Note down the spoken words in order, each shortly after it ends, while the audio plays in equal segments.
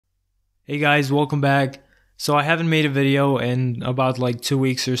Hey guys, welcome back. So I haven't made a video in about like 2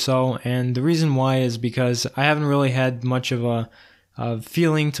 weeks or so, and the reason why is because I haven't really had much of a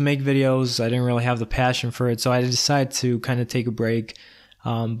feeling to make videos. I didn't really have the passion for it, so I decided to kind of take a break.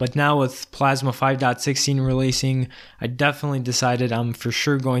 But now with Plasma 5.16 releasing, I definitely decided I'm for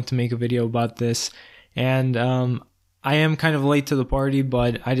sure going to make a video about this. And I am kind of late to the party,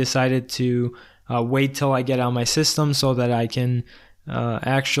 but I decided to wait till I get on my system so that I can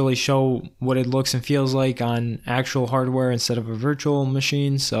actually show what it looks and feels like on actual hardware instead of a virtual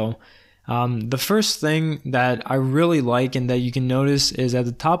machine. So the first thing that I really like and that you can notice is at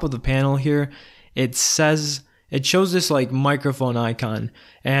the top of the panel here, it shows this like microphone icon,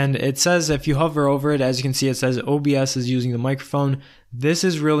 and it says if you hover over it, as you can see, it says OBS is using the microphone. This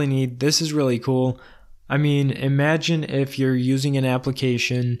is really neat. This is really cool. I mean, imagine if you're using an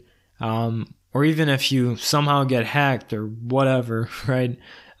application, or even if you somehow get hacked or whatever, right?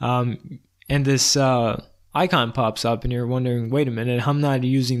 And this icon pops up and you're wondering, wait a minute, I'm not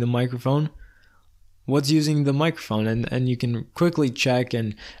using the microphone. What's using the microphone? And you can quickly check,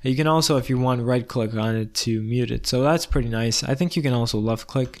 and you can also, if you want, right click on it to mute it. So that's pretty nice. I think you can also left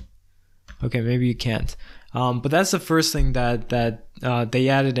click. Okay, maybe you can't. But that's the first thing that they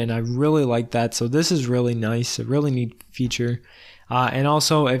added, and I really like that. So this is really nice, a really neat feature. And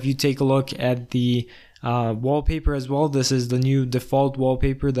also, if you take a look at the wallpaper as well, this is the new default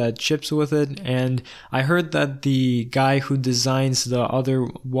wallpaper that ships with it. And I heard that the guy who designs the other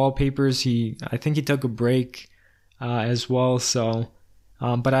wallpapers, I think he took a break as well. So,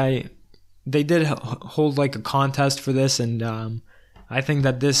 but they did hold like a contest for this, and I think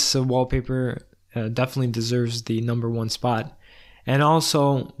that this wallpaper definitely deserves the #1 spot. And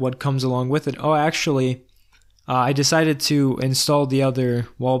also, what comes along with it? Oh, actually, I decided to install the other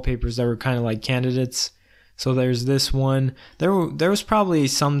wallpapers that were kind of like candidates. So there's this one. There was probably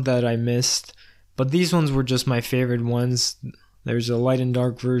some that I missed, but these ones were just my favorite ones. There's a light and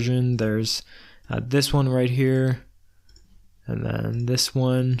dark version. There's this one right here, and then this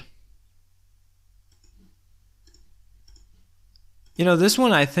one. You know, this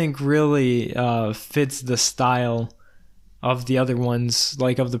one I think really fits the style of the other ones,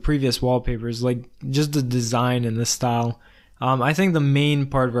 like of the previous wallpapers, like just the design and the style. I think the main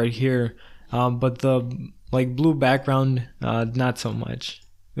part right here, but the like blue background, not so much.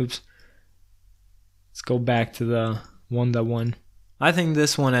 Oops. Let's go back to the one. I think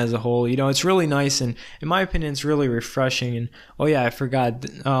this one as a whole, you know, it's really nice, and in my opinion, it's really refreshing. And oh yeah, I forgot.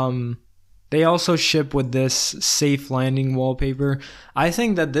 They also ship with this safe landing wallpaper. I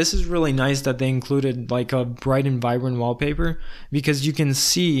think that this is really nice that they included like a bright and vibrant wallpaper, because you can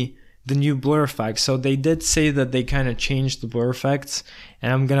see the new blur effects. So they did say that they kind of changed the blur effects,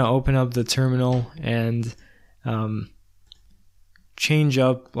 and I'm gonna open up the terminal and change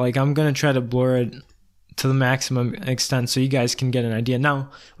up, like I'm gonna try to blur it to the maximum extent so you guys can get an idea.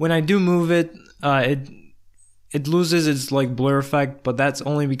 Now, when I do move it, it loses its like blur effect, but that's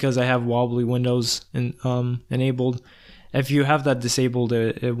only because I have wobbly windows enabled. If you have that disabled,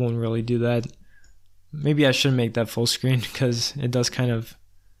 it won't really do that. Maybe I should make that full screen because it does kind of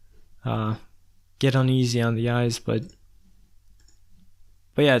get uneasy on the eyes, but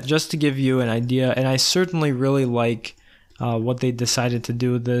yeah, just to give you an idea. And I certainly really like what they decided to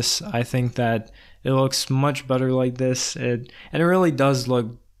do with this. I think that it looks much better like this, and it really does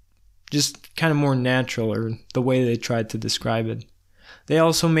look just kind of more natural, or the way they tried to describe it. They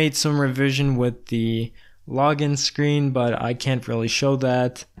also made some revision with the login screen, but I can't really show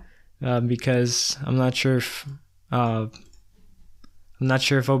that because I'm not sure if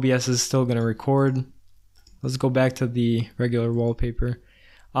OBS is still going to record. Let's go back to the regular wallpaper.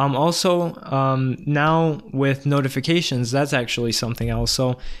 Also, now with notifications, that's actually something else.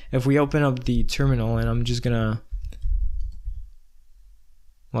 So if we open up the terminal, and I'm just gonna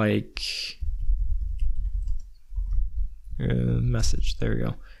message, there we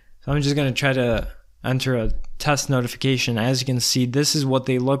go. So I'm just gonna try to enter a test notification. As you can see, this is what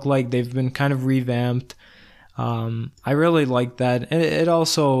they look like. They've been kind of revamped. I really like that. It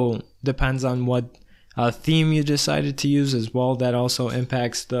also depends on what theme you decided to use as well. That also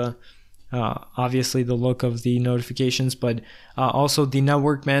impacts the obviously the look of the notifications, but also the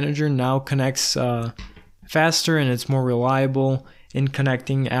network manager now connects faster, and it's more reliable in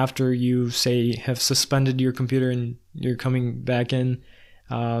connecting after you say have suspended your computer and you're coming back in.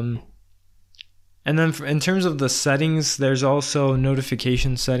 And then in terms of the settings, there's also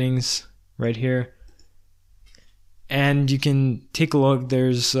notification settings right here, and you can take a look.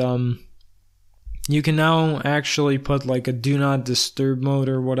 There's you can now actually put like a do not disturb mode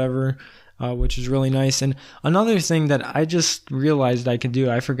or whatever. which is really nice. And another thing that I just realized I could do,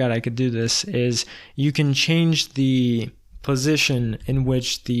 I forgot I could do this, is you can change the position in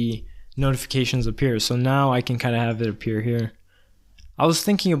which the notifications appear. So now I can kind of have it appear here. I was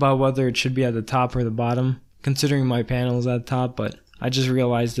thinking about whether it should be at the top or the bottom, considering my panel is at the top, but I just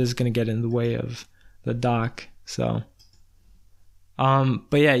realized this is going to get in the way of the dock. So,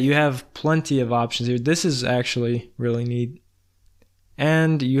 but yeah, you have plenty of options here. This is actually really neat.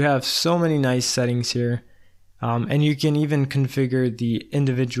 And you have so many nice settings here. And you can even configure the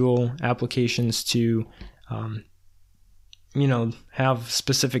individual applications to, you know, have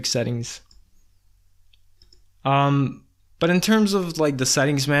specific settings. But in terms of like the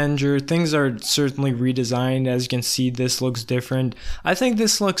settings manager, things are certainly redesigned. As you can see, this looks different. I think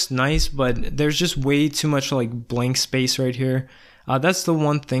this looks nice, but there's just way too much like blank space right here. That's the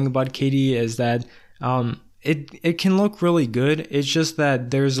one thing about KDE, is that it can look really good. It's just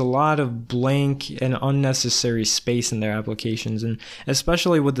that there's a lot of blank and unnecessary space in their applications, and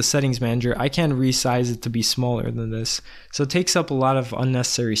especially with the settings manager, I can't resize it to be smaller than this. So it takes up a lot of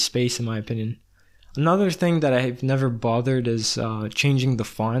unnecessary space in my opinion. Another thing that I've never bothered is changing the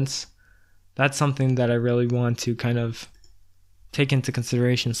fonts. That's something that I really want to kind of take into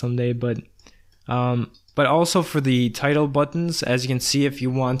consideration someday. But also for the title buttons, as you can see, if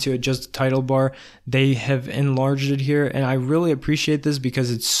you want to adjust the title bar, they have enlarged it here, and I really appreciate this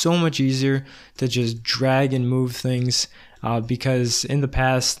because it's so much easier to just drag and move things. Because in the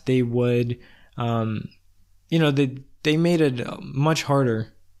past they would, you know, they made it much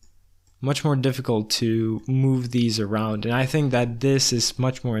harder, much more difficult to move these around, and I think that this is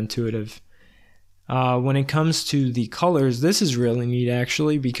much more intuitive. When it comes to the colors, this is really neat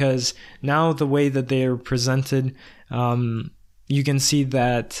actually, because now the way that they are presented, you can see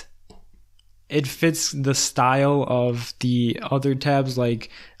that it fits the style of the other tabs,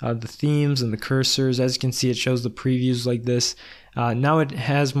 like the themes and the cursors. As you can see, it shows the previews like this. Now it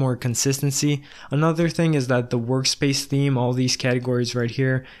has more consistency. Another thing is that the Workspace theme, all these categories right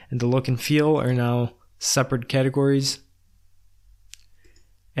here, and the look and feel are now separate categories.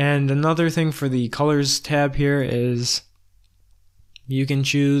 And another thing for the colors tab here is you can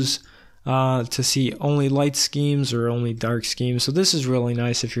choose to see only light schemes or only dark schemes. So this is really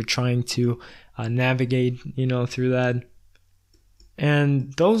nice if you're trying to navigate, you know, through that.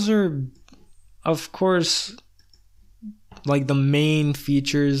 And those are, of course, like the main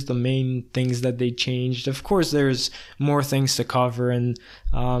features, the main things that they changed. Of course, there's more things to cover, and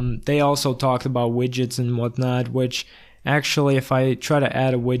they also talked about widgets and whatnot, which actually, if I try to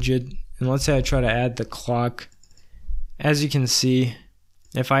add a widget, and let's say I try to add the clock, as you can see,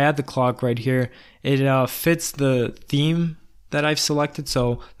 if I add the clock right here, it fits the theme that I've selected.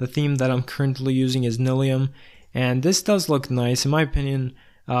 So the theme that I'm currently using is Nilium, and this does look nice. In my opinion,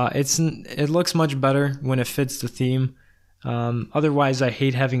 it looks much better when it fits the theme. Otherwise, I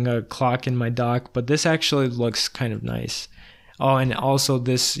hate having a clock in my dock, but this actually looks kind of nice. Oh, and also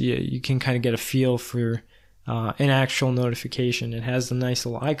this, you can kind of get a feel for an actual notification. It has the nice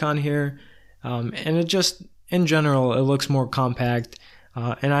little icon here, and it just, in general, it looks more compact,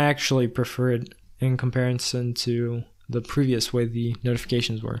 and I actually prefer it in comparison to the previous way the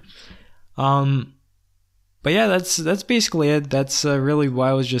notifications were. But yeah, that's basically it. That's really why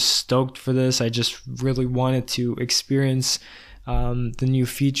I was just stoked for this. I just really wanted to experience the new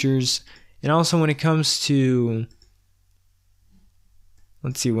features. And also when it comes to,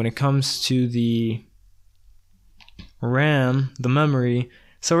 let's see, when it comes to the RAM, the memory,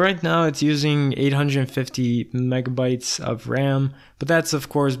 so right now it's using 850 megabytes of RAM, but that's of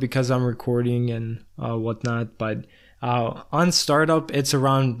course because I'm recording and whatnot. But on startup, it's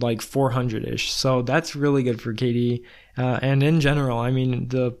around like 400-ish, so that's really good for KDE. And in general, I mean,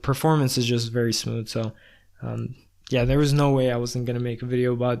 the performance is just very smooth. So yeah, there was no way I wasn't going to make a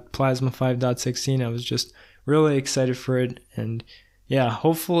video about Plasma 5.16. I was just really excited for it, and yeah,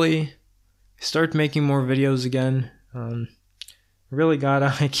 hopefully start making more videos again. Really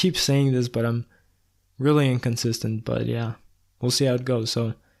gotta, I keep saying this, but I'm really inconsistent, but yeah, we'll see how it goes.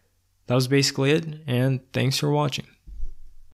 So that was basically it, and thanks for watching.